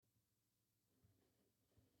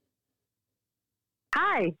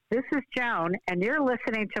Hi, this is Joan, and you're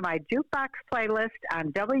listening to my jukebox playlist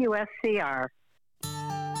on WSCR.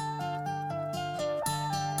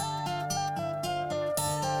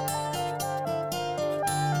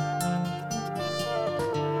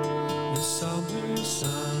 The summer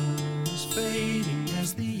sun is fading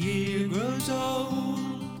as the year grows old,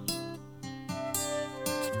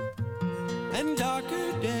 and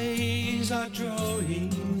darker days are drawing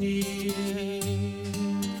near.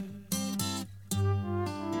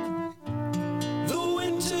 The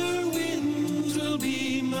winter winds will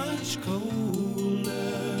be much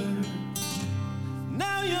colder.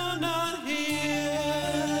 Now you're not here.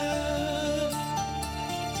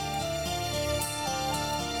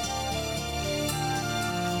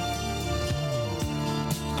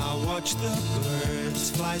 I watch the birds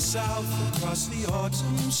fly south across the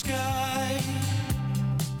autumn sky,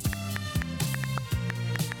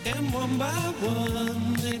 and one by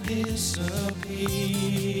one they disappear.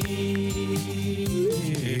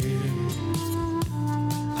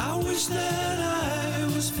 I wish that I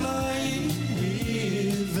was flying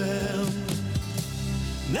with them.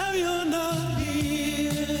 Now you're not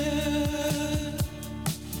here.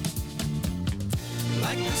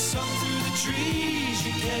 Like the sun through the trees,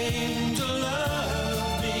 you came to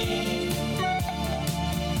love me.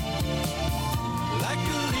 Like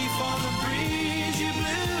a leaf on a breeze, you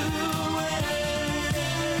blew away.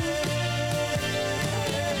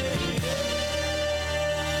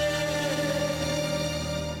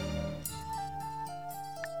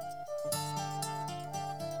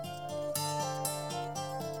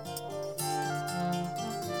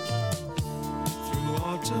 Through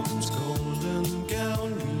autumn's golden gown,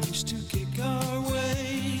 we used to kick our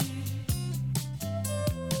way.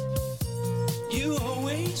 You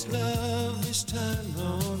always love this time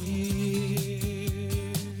of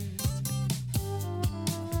year.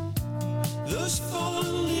 Those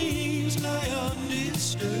fallen leaves lie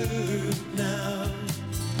undisturbed now,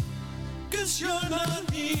 'cause you're not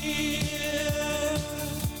here.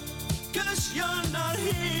 'Cause you're not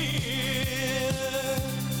here.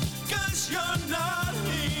 'Cause you're not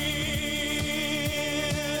here.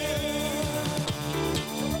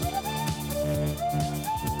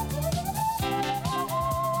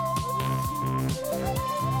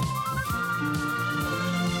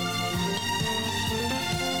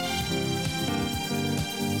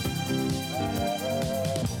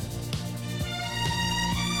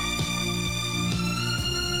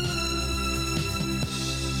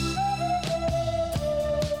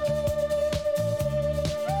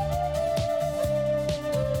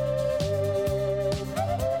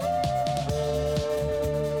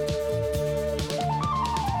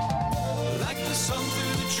 Like the sun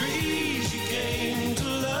through the trees, you came to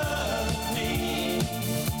love me.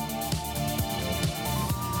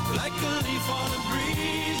 Like a leaf on a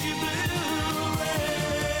breeze, you blew away.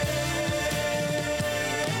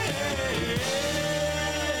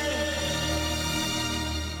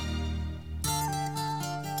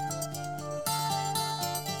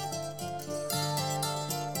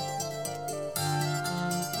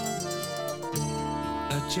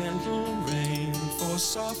 A gentle rain falls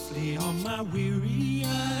softly on my weary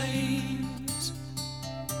eyes,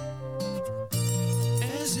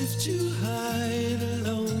 as if to hide a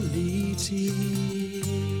lonely tear.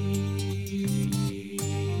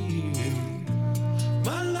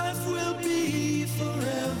 My life will be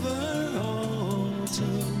forever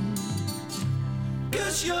autumn,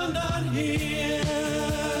 'cause you're not here.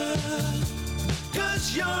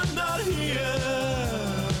 'Cause you're not here.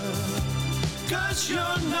 'Cause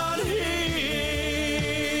you're not here.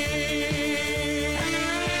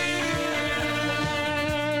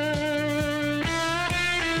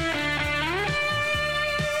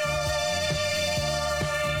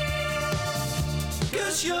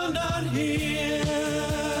 'Cause you're not here. 'Cause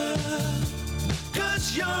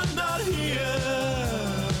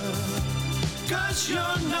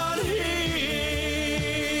you're not here.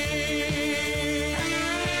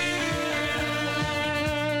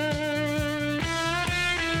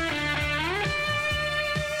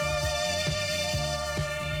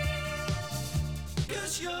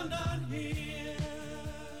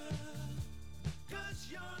 'Cause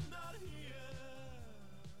you're not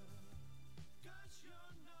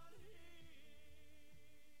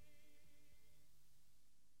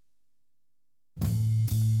here.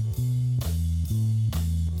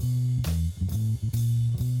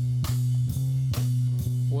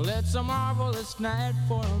 Well, it's a marvelous night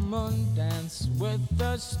for a moondance with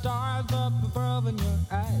the stars up above in your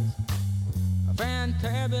eyes. A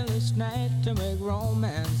fantabulous night to make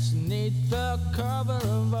romance 'neath the cover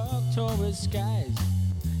of October skies.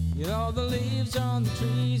 You know the leaves on the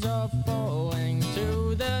trees are falling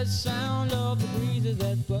to the sound of the breezes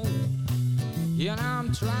that blow. You know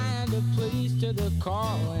I'm trying to please to the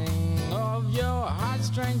calling of your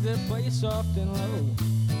heartstrings that play soft and low.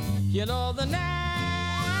 You know the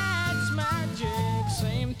night's magic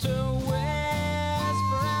seemed to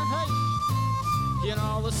whisper and hush. You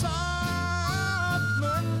know the soft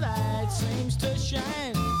moonlight seems to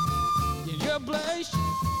shine in your blush.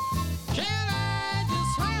 Can I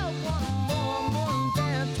just have one more moon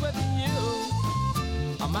dance with you,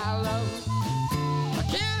 oh, my love?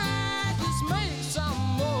 Can I just make some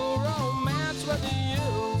more romance with you,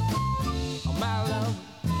 oh, my love?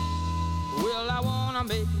 Well, I wanna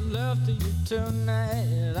make love to you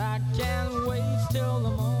tonight. I can't wait till the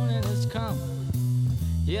morning has come.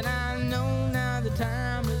 Yet I know now the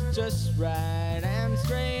time is just right, and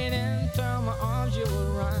straight into my arms you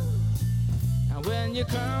will run. And when you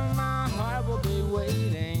come, my heart will be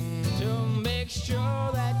waiting to make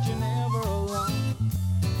sure that you're never alone.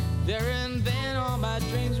 There and then all my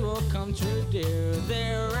dreams will come true, dear.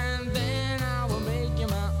 There and then I will make you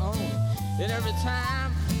my own. And every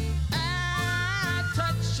time I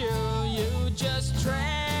touch you, you just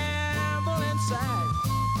tremble inside.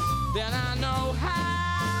 Then I know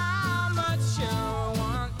how much you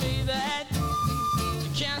want me that you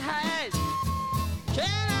can't hide.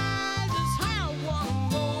 Can I just have one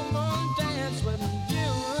more moon dance with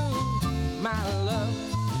you, my love?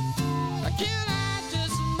 Can I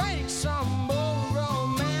just make some more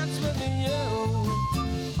romance with you,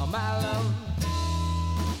 oh, my love?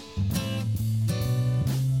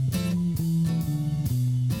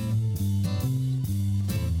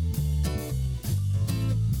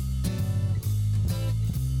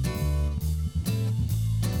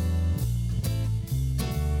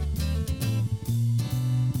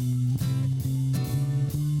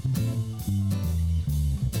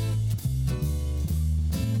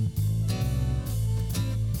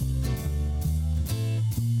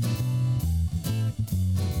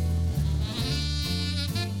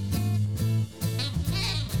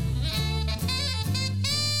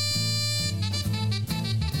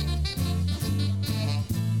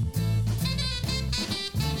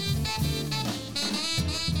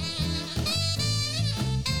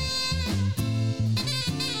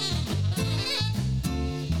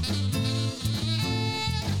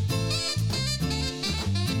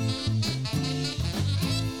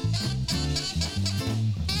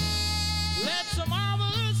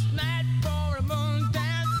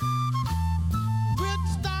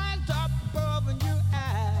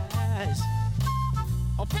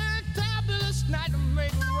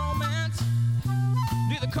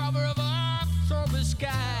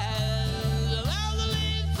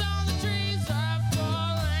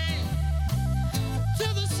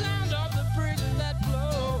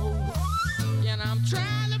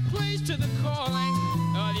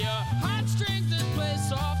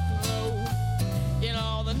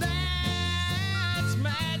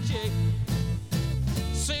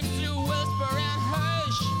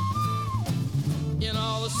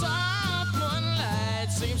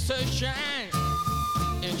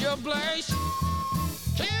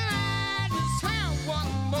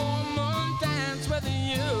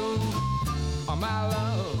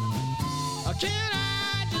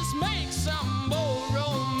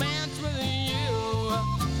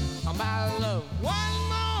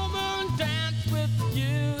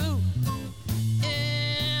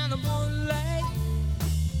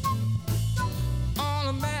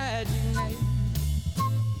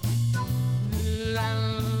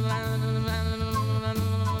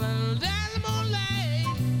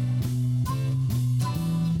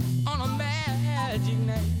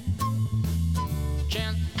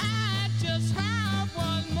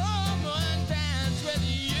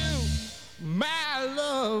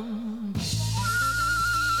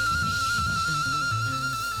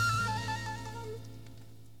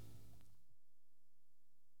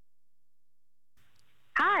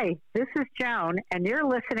 Hi, this is Joan, and you're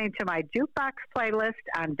listening to my jukebox playlist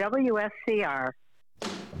on WSCR.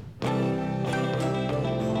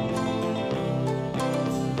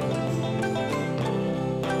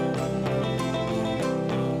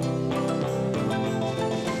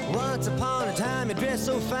 Once upon a time you dressed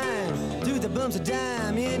so fine, threw the bumps of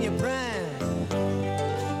dime in your prime.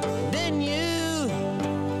 Then you,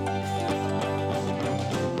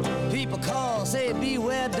 people call, say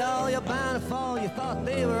beware doll, you're bound to fall. You thought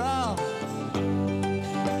they were all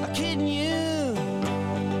kidding you.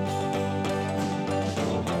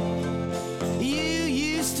 You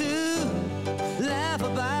used to laugh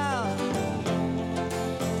about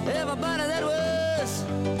everybody that was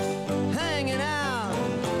hanging out.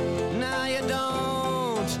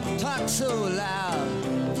 so loud.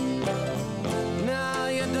 Now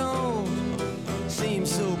you don't seem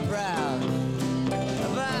so proud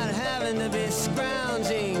about having to be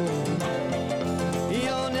scrounging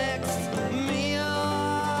your next meal.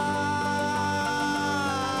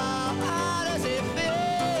 How does it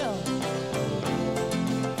feel?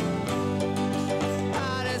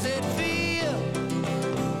 How does it feel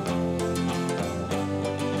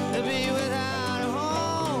to be without a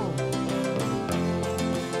home?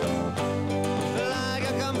 Like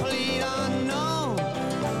a complete unknown,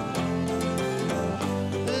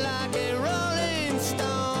 like a rolling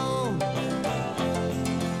stone.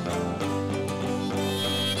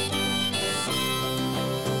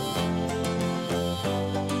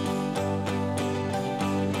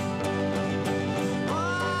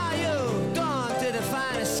 Oh, you've gone to the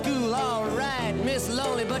finest school, all right, Miss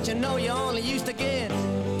Lonely, but you know you only used to get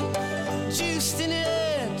juiced in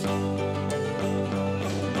it.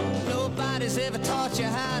 Nobody's ever taught you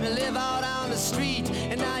how to live out on the street,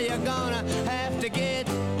 and now you're gonna have to get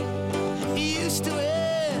used to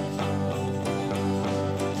it.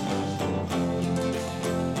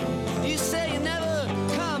 You say you never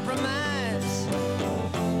compromise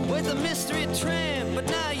with a mystery tramp, but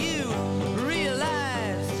now you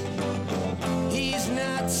realize he's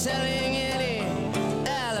not selling any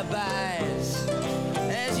alibis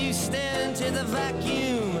as you stare into the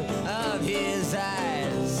vacuum of his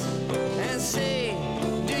eyes and say,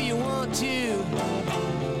 do you want to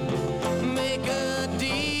make a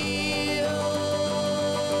deal?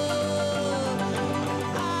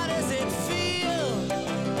 How does it feel?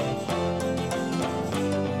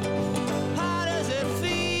 How does it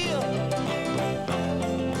feel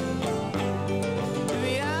to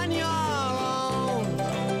be on your own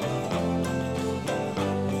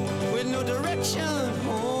with no direction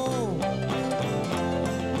home?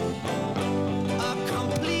 A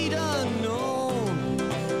complete unknown,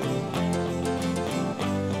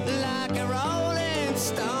 like a rolling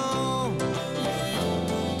stone.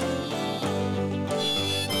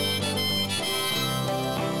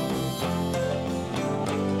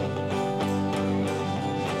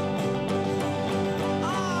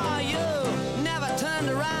 Oh, you never turned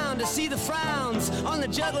around to see the frowns on the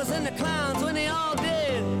jugglers and the clowns when they all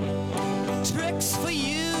did tricks for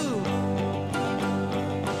you.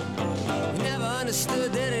 You never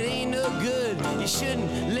understood that it ain't no good. You shouldn't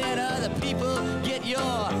let other people get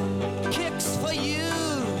your kicks for you.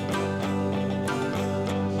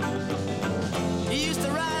 You used to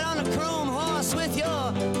ride on a chrome horse with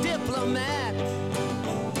your diplomat,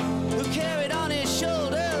 who carried on his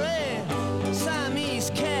shoulder a Siamese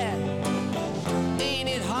cat. Ain't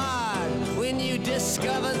it hard when you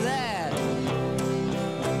discover that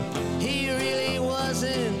he really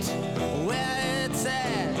wasn't where it's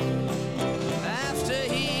at? After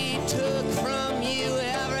he took from you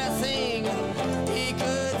everything he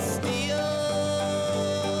could steal.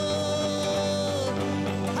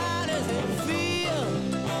 How does it feel?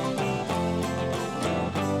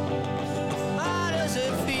 How does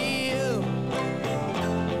it feel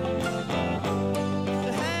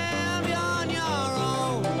to have you on your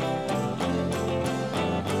own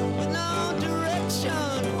with no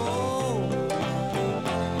direction home,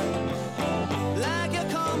 like a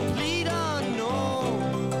complete unknown,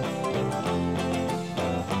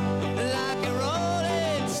 like a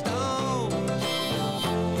rolling stone?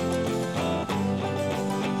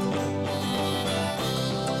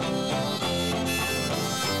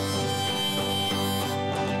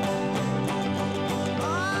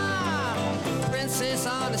 Ah, princess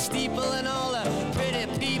on the steeple and all the pretty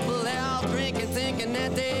people, they all drinking, thinking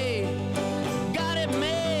that they got it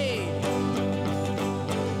made,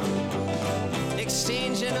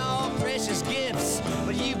 exchanging all precious gifts.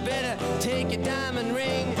 But you better take your diamond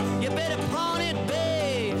ring, you better pawn it,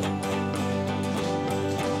 babe.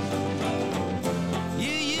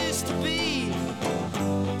 You used to be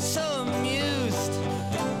so amused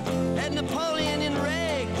at Napoleon in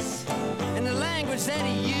rags and the language that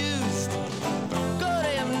he used. Go to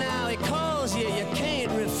him now, he calls you, you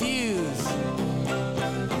can't refuse.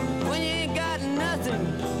 When you ain't got nothing,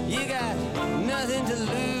 you got nothing to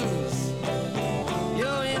lose.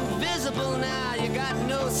 You're invisible now, you got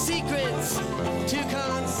no secrets to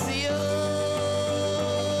conceal.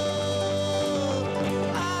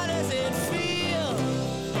 How does it feel?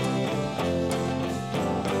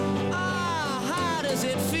 Ah, how does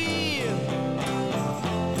it feel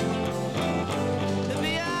to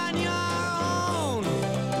be on your own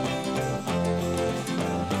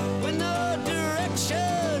with no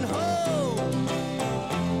direction home,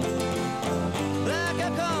 like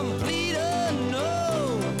a complete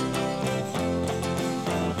unknown,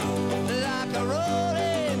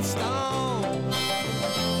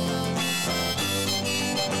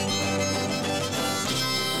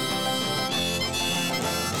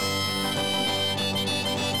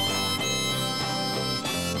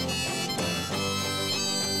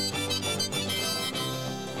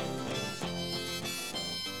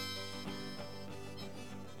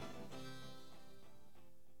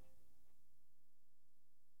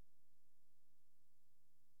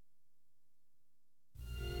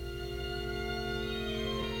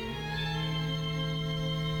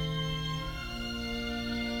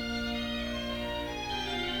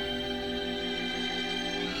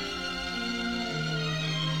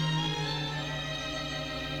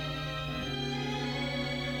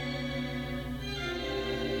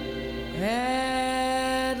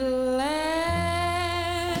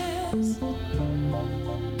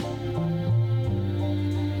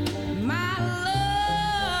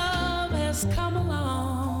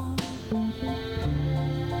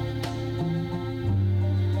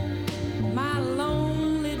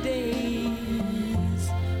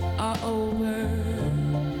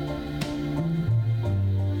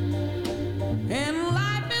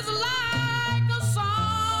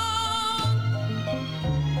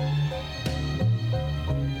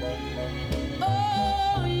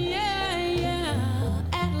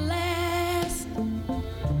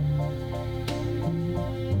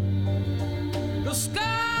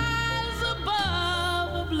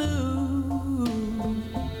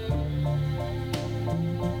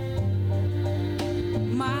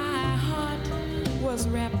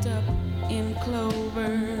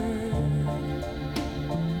 clover.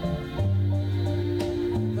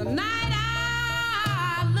 The night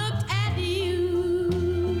I looked at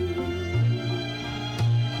you,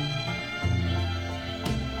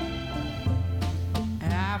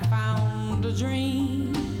 I found a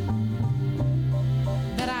dream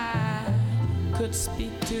that I could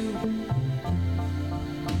speak to,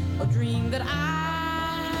 a dream that I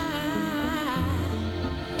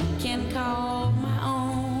can call my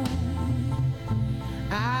own.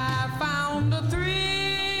 I found a thrill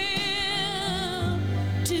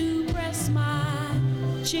to press my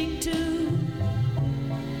cheek to,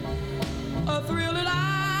 a thrill that I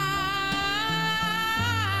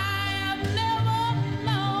have never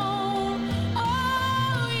known.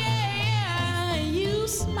 Oh yeah, you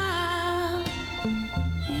smile,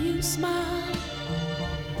 you smile.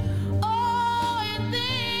 Oh, and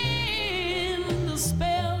then the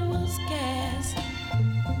spell was cast,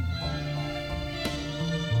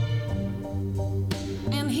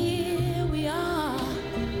 and here we are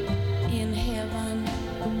in heaven.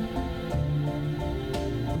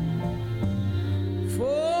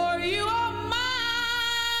 For you are mine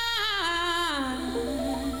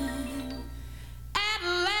at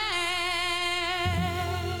last.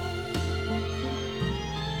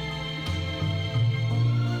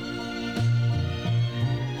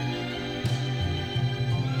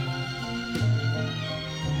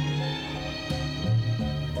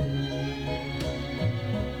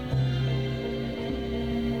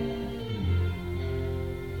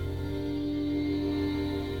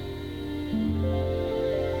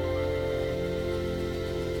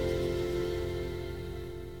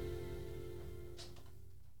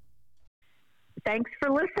 Thanks for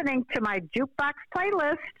listening to my jukebox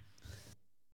playlist.